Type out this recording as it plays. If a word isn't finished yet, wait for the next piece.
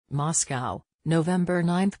Moscow, November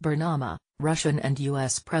 9. Bernama, Russian and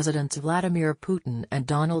U.S. Presidents Vladimir Putin and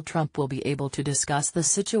Donald Trump will be able to discuss the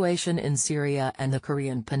situation in Syria and the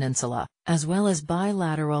Korean Peninsula, as well as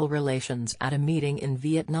bilateral relations at a meeting in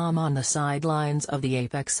Vietnam on the sidelines of the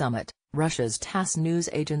APEC summit, Russia's TASS news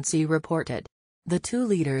agency reported. The two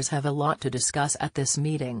leaders have a lot to discuss at this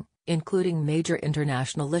meeting, including major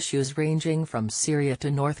international issues ranging from Syria to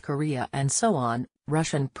North Korea and so on,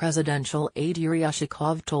 Russian presidential aide Yuri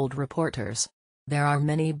Ushakov told reporters. There are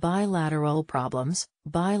many bilateral problems,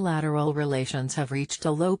 bilateral relations have reached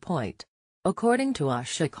a low point. According to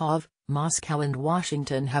Ushakov, Moscow and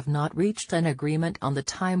Washington have not reached an agreement on the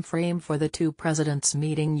time frame for the two presidents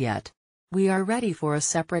meeting yet. We are ready for a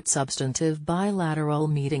separate substantive bilateral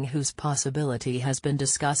meeting whose possibility has been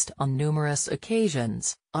discussed on numerous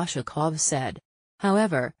occasions, Ushakov said.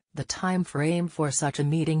 However, the time frame for such a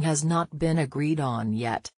meeting has not been agreed on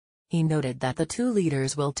yet. He noted that the two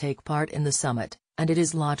leaders will take part in the summit, and it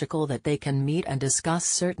is logical that they can meet and discuss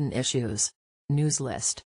certain issues. News list.